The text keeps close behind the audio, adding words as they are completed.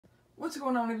What's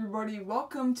going on, everybody?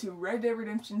 Welcome to Red Dead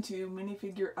Redemption 2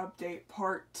 Minifigure Update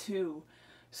Part 2.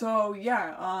 So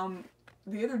yeah,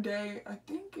 the other day, I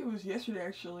think it was yesterday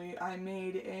actually, I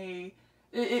made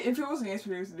if it wasn't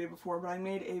yesterday, it was the day before, but I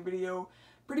made a video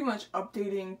pretty much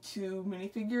updating 2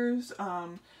 minifigures.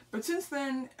 But since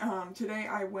then, today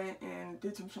I went and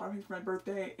did some shopping for my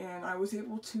birthday, and I was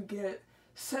able to get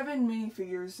 7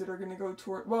 minifigures that are going to go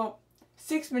toward, well,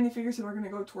 6 minifigures that are going to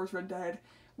go towards Red Dead.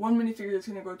 1 minifigure that's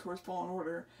going to go towards Fallen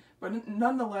Order, but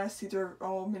nonetheless, these are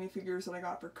all minifigures that I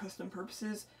got for custom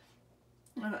purposes,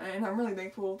 and I'm really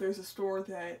thankful. There's a store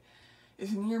that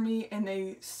is near me, and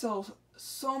they sell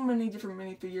so many different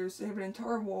minifigures. They have an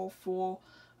entire wall full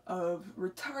of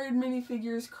retired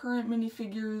minifigures, current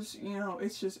minifigures, you know,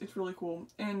 it's really cool.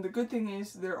 And the good thing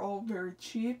is, they're all very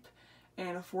cheap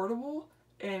and affordable,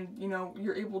 and, you know,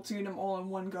 you're able to get them all in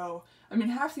one go. I mean,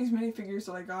 half these minifigures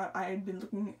that I got, I had been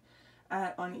looking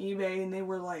at on eBay, and they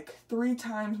were like 3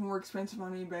 times more expensive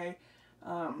on eBay,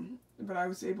 but I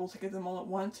was able to get them all at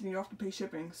once, and you don't have to pay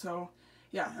shipping. So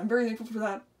yeah, I'm very thankful for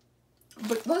that.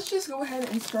 But let's just go ahead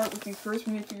and start with the first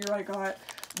minifigure I got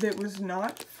that was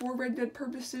not for Red Dead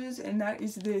purposes, and that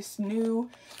is this new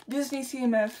Disney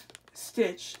CMF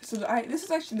Stitch. So this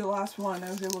is actually the last one I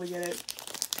was able to get it,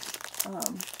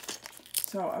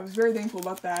 so I was very thankful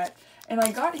about that. And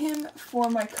I got him for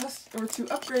my to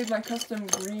upgrade my custom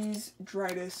greez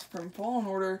Dritus from Fallen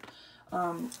Order.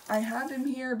 I have him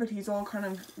here, but he's all kind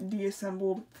of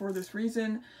deassembled for this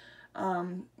reason.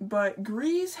 But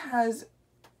Greez has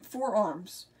 4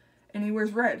 arms, and he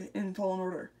wears red in Fallen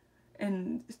Order.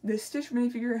 And this Stitch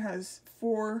minifigure has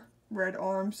 4 red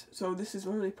arms, so this is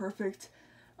really perfect.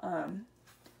 And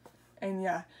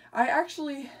yeah, I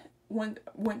actually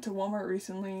went to Walmart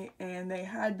recently, and they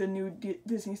had the new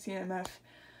Disney CMF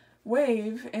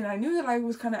wave, and I knew that I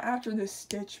was kind of after this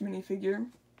Stitch minifigure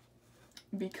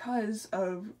because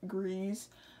of Greez,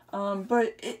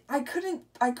 but I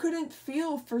couldn't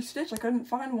feel for Stitch. I couldn't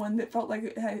find one that felt like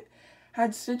it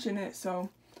had Stitch in it, so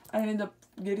I ended up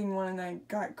getting one, and I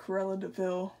got Cruella de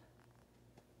Vil,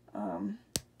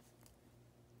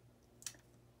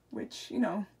 which, you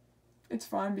know, it's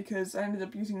fine because I ended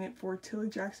up using it for Tilly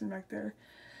Jackson back there.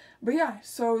 But yeah,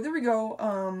 so there we go.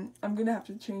 I'm gonna have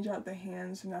to change out the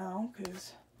hands now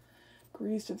because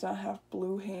Greez does not have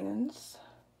blue hands.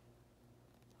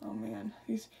 Oh man,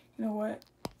 you know what?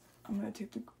 I'm gonna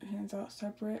take the hands out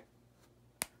separate.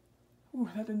 Ooh,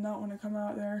 that did not want to come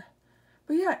out there.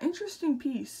 But yeah, interesting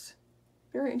piece.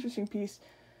 Very interesting piece.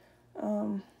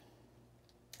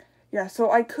 Yeah,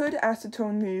 so I could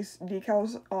acetone these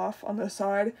decals off on the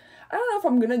side. I don't know if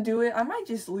I'm gonna do it. I might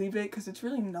just leave it because it's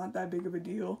really not that big of a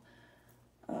deal.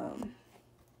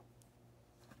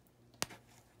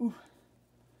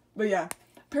 But yeah,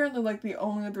 apparently like the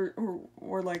only other,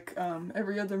 or like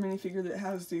every other minifigure that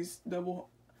has these double,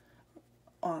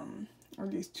 or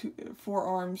these 4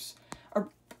 arms are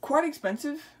quite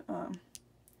expensive. So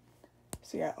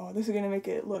yeah, oh, this is gonna make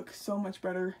it look so much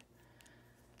better.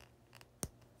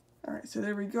 Alright, so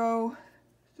there we go,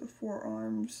 the 4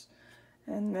 arms,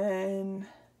 and then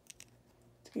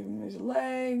let's give him his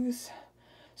legs.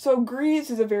 So Greez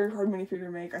is a very hard minifigure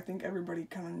to make. I think everybody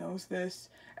kind of knows this.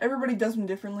 Everybody does them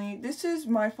differently. This is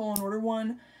my Fallen Order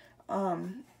one.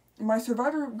 My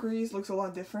Survivor Greez looks a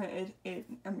lot different. I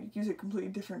mean, use a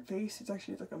completely different face. It's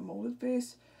actually like a molded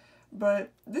face, but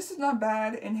this is not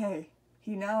bad. And hey,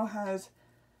 he now has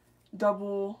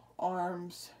double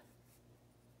arms,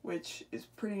 which is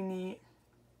pretty neat.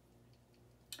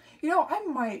 You know, I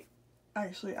might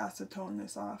actually acetone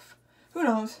this off. Who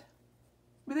knows?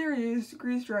 But there he is,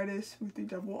 Greez Dritus with the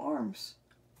double arms.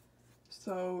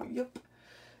 So, yep.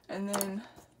 And then,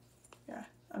 yeah,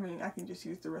 I mean, I can just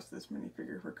use the rest of this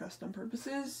minifigure for custom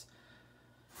purposes.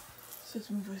 So let's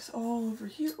move this all over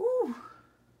here. Ooh!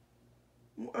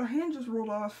 A hand just rolled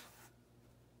off.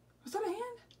 Was that a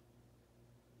hand?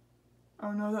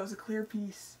 Oh no, that was a clear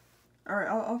piece. Alright,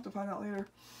 I'll have to find out later.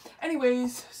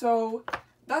 Anyways, so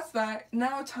that's that.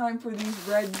 Now time for these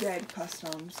Red Dead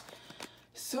customs.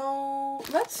 So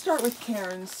let's start with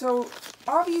Karen. So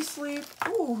obviously,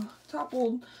 ooh,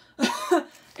 toppled.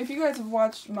 If you guys have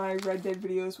watched my Red Dead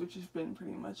videos, which has been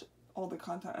pretty much all the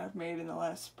content I've made in the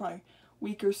last probably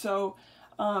week or so,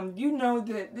 you know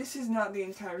that this is not the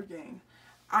entire game.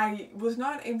 I was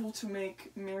not able to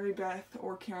make Mary Beth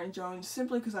or Karen Jones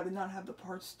simply because I did not have the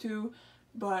parts to.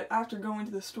 But after going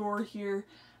to the store here,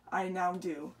 I now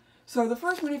do. So the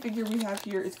first minifigure we have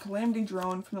here is Calamity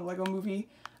Drone from the Lego Movie.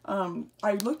 I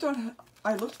looked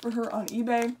for her on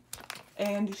eBay,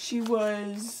 and she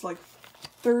was like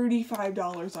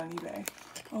 $35 on eBay.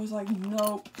 I was like,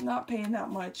 nope, not paying that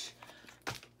much.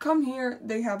 come here,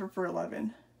 they have her for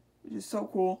 11, which is so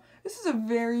cool. This is a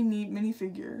very neat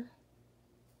minifigure.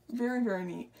 Very, very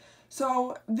neat.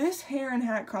 So this hair and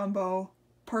hat combo,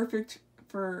 perfect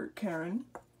for Karen.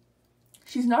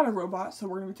 She's not a robot, so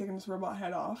we're going to be taking this robot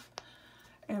head off.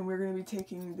 And we're going to be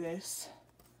taking this,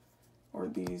 or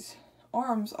these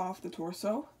arms off the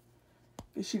torso,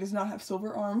 because she does not have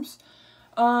silver arms.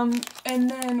 And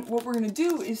then what we're going to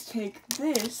do is take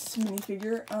this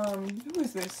minifigure, who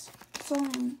is this?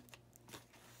 Some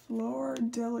Fleur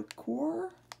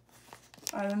Delacour?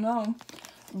 I don't know.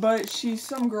 But she's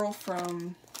some girl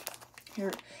from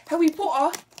Harry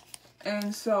Potter.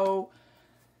 And so,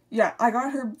 yeah, I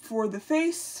got her for the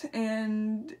face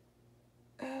and,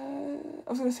 I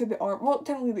was going to say the arm, well,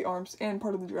 technically the arms and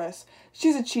part of the dress.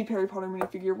 She's a cheap Harry Potter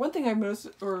minifigure. One thing I've noticed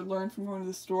or learned from going to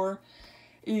the store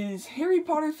is Harry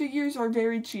Potter figures are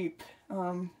very cheap.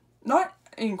 Not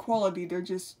in quality, they're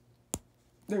just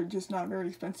not very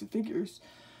expensive figures.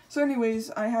 So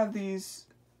anyways, I have these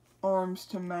arms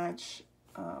to match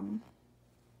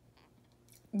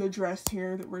the dress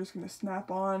here that we're just going to snap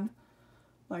on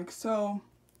like so.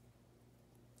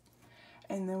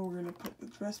 And then we're going to put the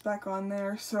dress back on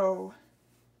there. So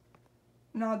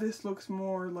now this looks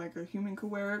more like a human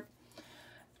could wear it.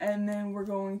 And then we're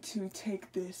going to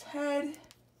take this head.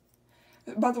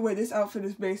 By the way, this outfit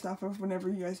is based off of whenever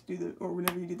you guys do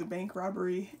whenever you do the bank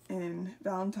robbery in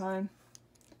Valentine.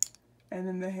 And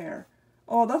then the hair.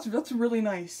 Oh, that's really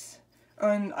nice.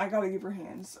 And I gotta give her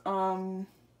hands.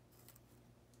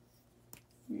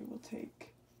 We will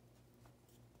take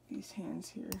these hands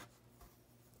here.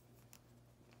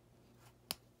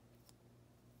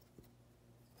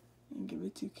 And give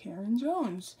it to Karen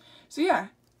Jones. So yeah,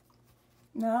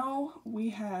 now we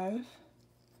have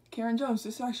Karen Jones.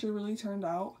 This actually really turned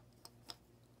out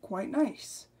quite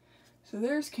nice. So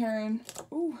there's Karen.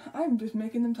 Ooh, I'm just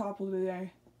making them topple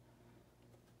today.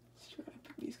 Let's try to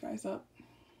pick these guys up.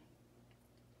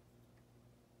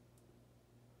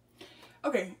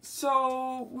 Okay,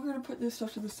 so we're gonna put this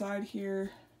stuff to the side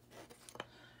here.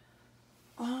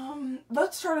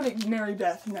 Let's try to make Mary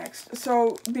Beth next.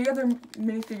 So the other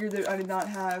minifigure that I did not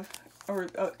have, or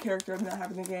a character I did not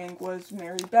have in the gang, was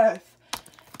Mary Beth.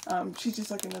 She's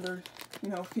just like another,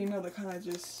 female that kind of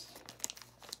just,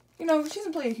 she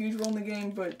doesn't play a huge role in the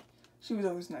game, but she was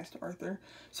always nice to Arthur.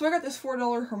 So I got this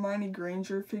 $4 Hermione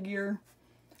Granger figure,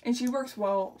 and she works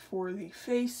well for the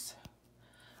face.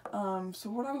 So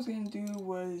what I was going to do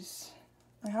was,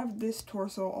 I have this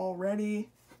torso already.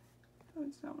 Oh,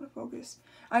 it's not going to focus.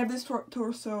 I have this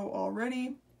torso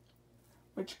already,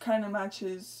 which kind of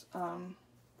matches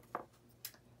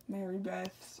Mary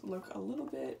Beth's look a little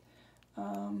bit.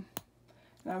 And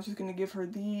I was just going to give her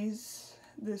this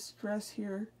dress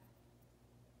here.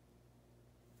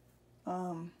 Should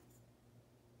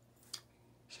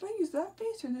I use that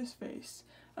face or this face?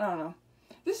 I don't know.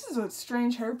 This is a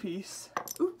strange hairpiece.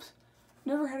 Oops.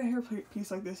 Never had a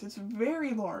hairpiece like this. It's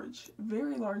very large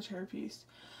hairpiece.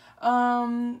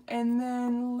 And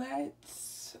then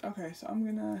okay, so I'm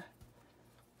gonna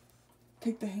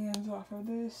take the hands off of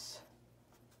this.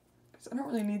 Because I don't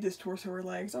really need this torso or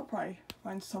legs. I'll probably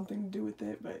find something to do with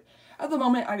it. But at the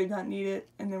moment, I did not need it.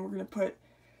 And then we're gonna put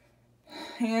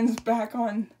hands back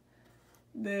on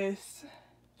this.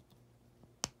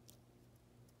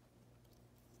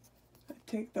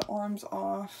 Take the arms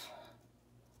off.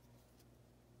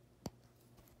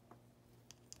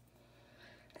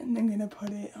 And then I'm gonna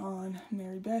put it on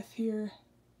Mary Beth here.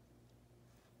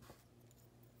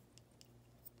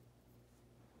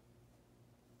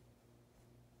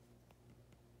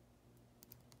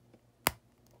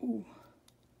 Ooh,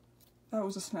 that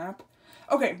was a snap.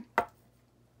 Okay.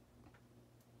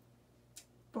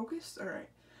 Focus? Alright.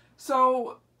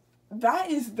 So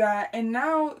that is that, and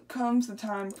now comes the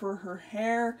time for her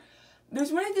hair.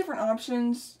 There's many different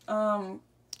options.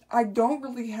 I don't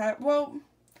really have, well,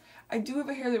 I do have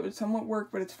a hair that would somewhat work,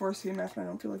 but it's for CMF and I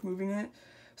don't feel like moving it.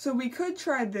 So we could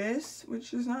try this,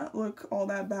 which does not look all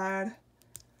that bad.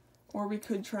 Or we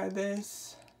could try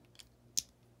this.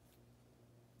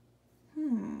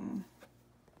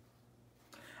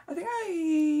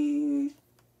 I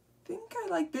think I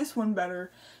like this one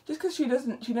better. Just because she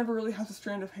never really has a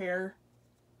strand of hair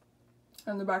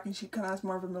on the back and she kind of has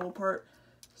more of a middle part.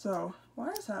 So,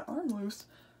 why is that arm loose?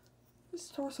 This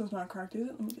torso's not cracked, is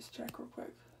it? Let me just check real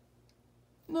quick.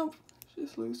 Nope,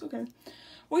 she's loose, okay.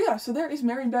 Well, yeah, so there is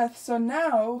Mary Beth. So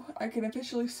now I can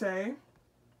officially say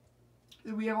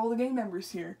that we have all the gang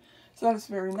members here. So that is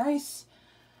very nice.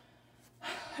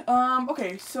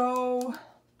 Okay, so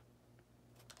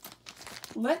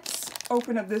let's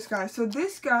open up this guy. So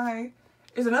this guy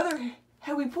is another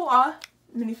Harry Potter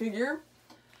minifigure.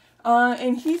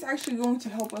 And he's actually going to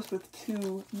help us with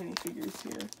 2 minifigures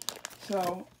here.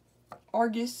 So,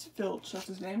 Argus Filch, that's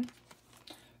his name.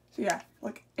 So yeah,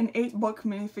 like an $8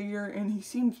 minifigure, and he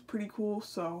seems pretty cool,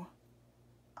 so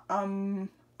I'm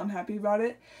happy about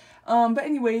it. But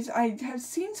anyways, I have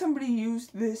seen somebody use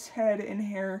this head and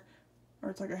hair, or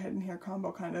it's like a head and hair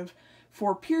combo kind of,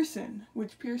 for Pearson,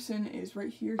 which Pearson is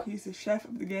right here. He's the chef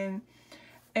of the gang.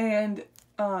 And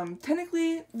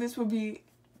technically, this would be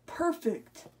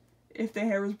perfect if the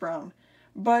hair was brown.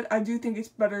 But I do think it's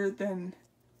better than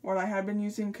what I have been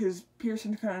using, because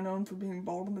Pearson's kind of known for being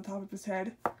bald on the top of his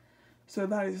head. So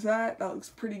that is that. That looks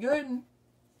pretty good.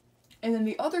 And then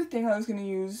the other thing I was going to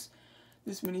use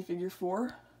this minifigure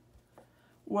for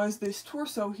was this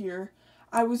torso here.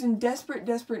 I was in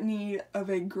desperate need of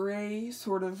a gray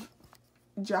sort of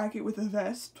jacket with a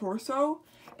vest torso,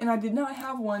 and I did not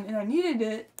have one, and I needed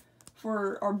it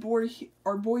for our boy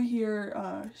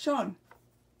here, Sean.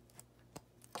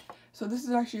 So this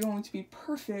is actually going to be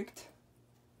perfect.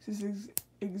 This is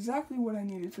exactly what I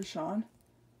needed for Sean.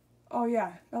 Oh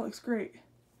yeah, that looks great.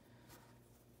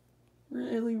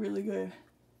 Really, really good.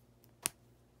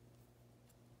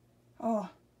 Oh,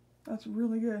 that's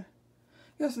really good.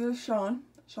 Yeah, so there's Sean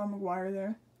McGuire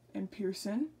there, and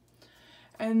Pearson.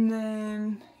 And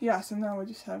then, yeah, so now we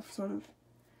just have sort of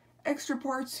extra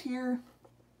parts here.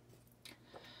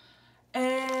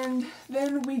 And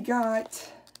then we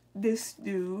got this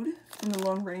dude from the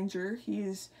Lone Ranger. He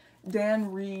is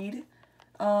Dan Reed.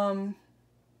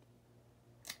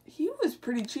 He was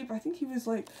pretty cheap. I think he was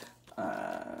like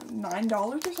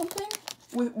 $9 or something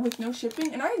with no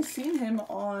shipping. And I had seen him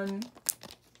on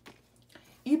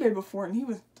eBay before, and he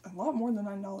was a lot more than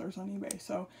 $9 on eBay.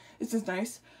 So it's just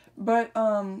nice. But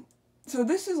so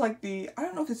this is like I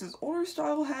don't know if this is older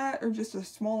style hat or just a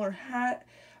smaller hat,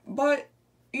 but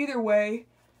either way,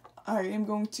 I am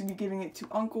going to be giving it to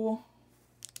Uncle.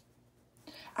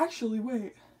 Actually,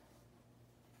 wait.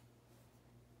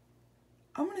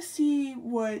 I'm gonna see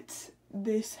what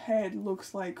this head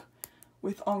looks like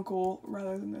with Uncle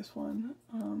rather than this one.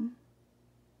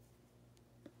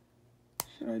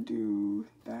 Should I do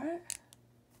that?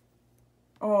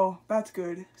 Oh, that's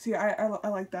good. See, I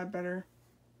like that better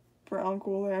for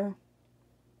Uncle there.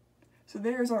 So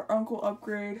there's our Uncle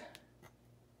upgrade.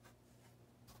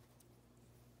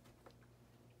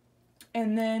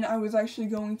 And then I was actually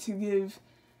going to give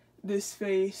this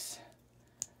face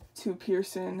to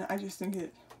Pearson. I just think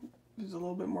it was a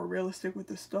little bit more realistic with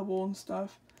the stubble and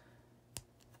stuff.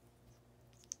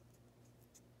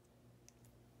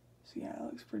 So yeah, that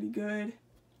looks pretty good.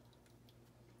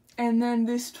 And then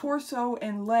this torso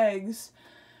and legs,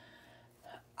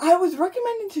 I was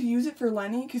recommending to use it for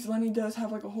Lenny, because Lenny does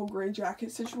have like a whole gray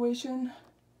jacket situation.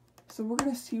 So we're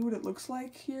going to see what it looks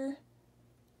like here.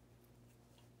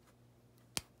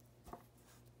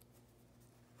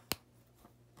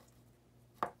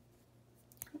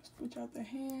 Switch out the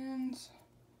hands.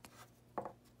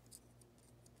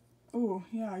 Oh,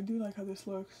 yeah, I do like how this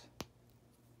looks.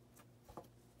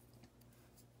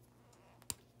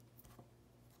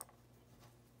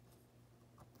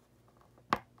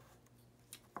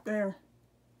 There.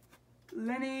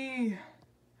 Lenny!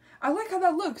 I like how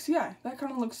that looks, yeah. That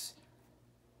kind of looks,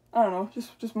 I don't know,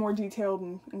 just more detailed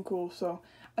and cool. So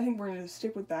I think we're going to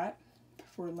stick with that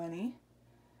for Lenny.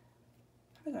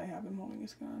 How did I have him holding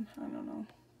his gun? I don't know.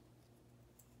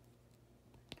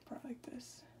 Probably like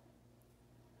this.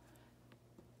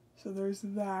 So there's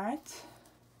that.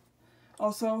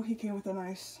 Also, he came with a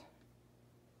nice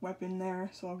weapon there,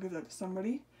 so I'll give that to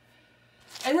somebody.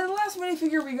 And then the last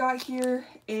minifigure we got here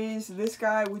is this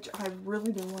guy, which I've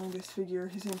really been wanting this figure.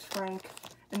 His name's Frank,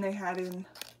 and they had him,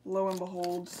 lo and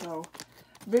behold, so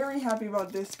very happy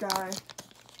about this guy.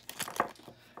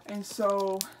 And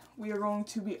so we are going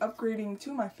to be upgrading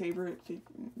to my favorite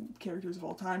characters of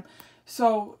all time.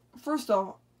 So first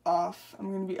off,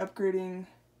 I'm going to be upgrading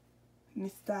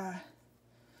Mr.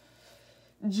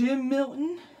 Jim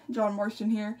Milton, John Marston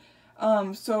here.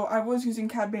 So I was using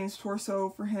Cad Bane's torso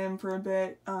for him for a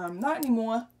bit. Not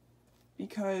anymore,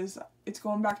 because it's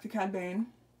going back to Cad Bane.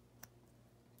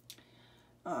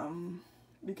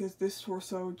 Because this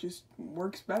torso just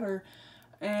works better.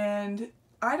 And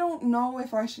I don't know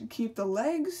if I should keep the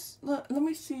legs. Let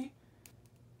me see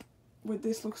what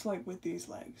this looks like with these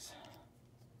legs.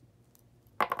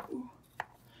 Ooh.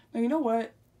 Now, you know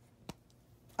what?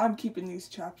 I'm keeping these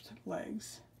chapped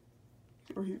legs.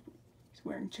 Or he's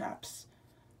wearing chaps.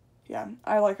 Yeah,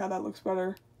 I like how that looks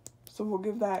better. So we'll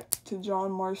give that to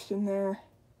John Marston there.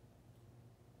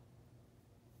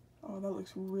 Oh, that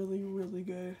looks really, really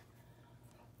good.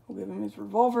 We'll give him his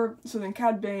revolver. So then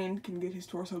Cad Bane can get his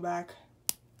torso back.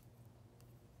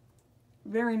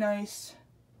 Very nice.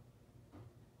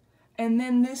 And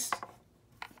then this,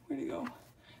 where'd it go?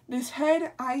 This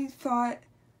head I thought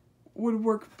would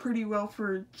work pretty well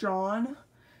for John.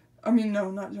 I mean,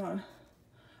 no, not John.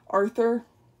 Arthur.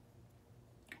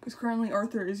 Because currently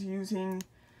Arthur is using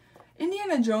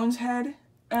Indiana Jones head.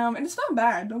 And it's not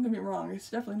bad, don't get me wrong. It's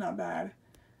definitely not bad.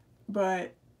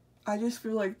 But I just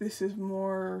feel like this is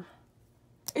more...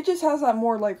 It just has that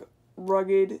more, like,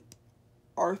 rugged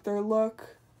Arthur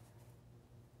look.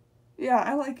 Yeah,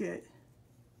 I like it.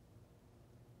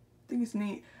 I think it's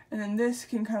neat. And then this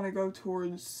can kind of go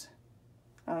towards,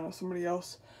 I don't know, somebody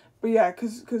else. But yeah,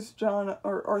 because John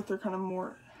or Arthur kind of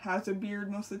more has a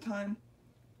beard most of the time.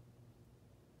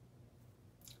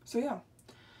 So yeah.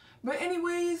 But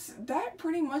anyways, that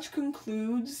pretty much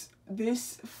concludes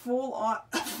this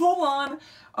full-on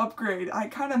upgrade. I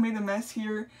kind of made a mess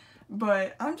here,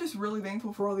 but I'm just really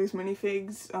thankful for all these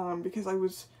minifigs because I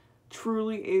was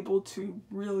truly able to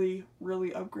really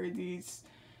upgrade these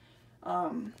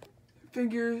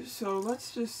figures. So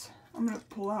let's just, I'm gonna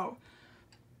pull out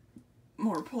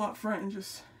front and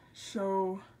just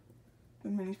show the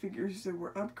minifigures that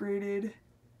were upgraded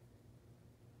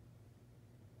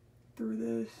through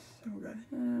this. So we got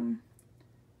him,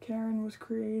 Karen was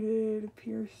created,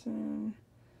 Pearson,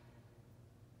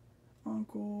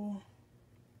 Uncle,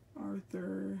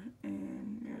 Arthur,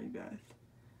 and Mary Beth.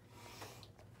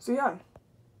 So yeah,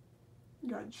 you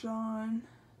got John,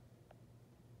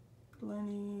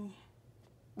 Lenny.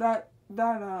 That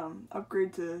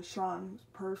upgrade to Sean was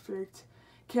perfect.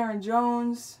 Karen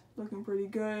Jones looking pretty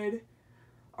good.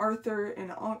 Arthur and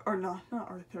not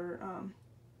Arthur.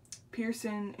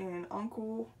 Pearson and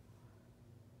Uncle.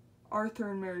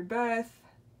 Arthur and Mary Beth.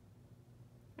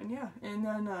 And yeah, and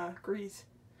then Greez.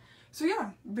 So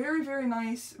yeah, very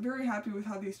nice. Very happy with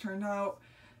how these turned out.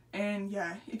 And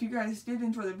yeah, if you guys did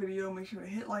enjoy the video, make sure to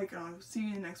hit like, and I'll see you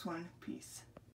in the next one. Peace.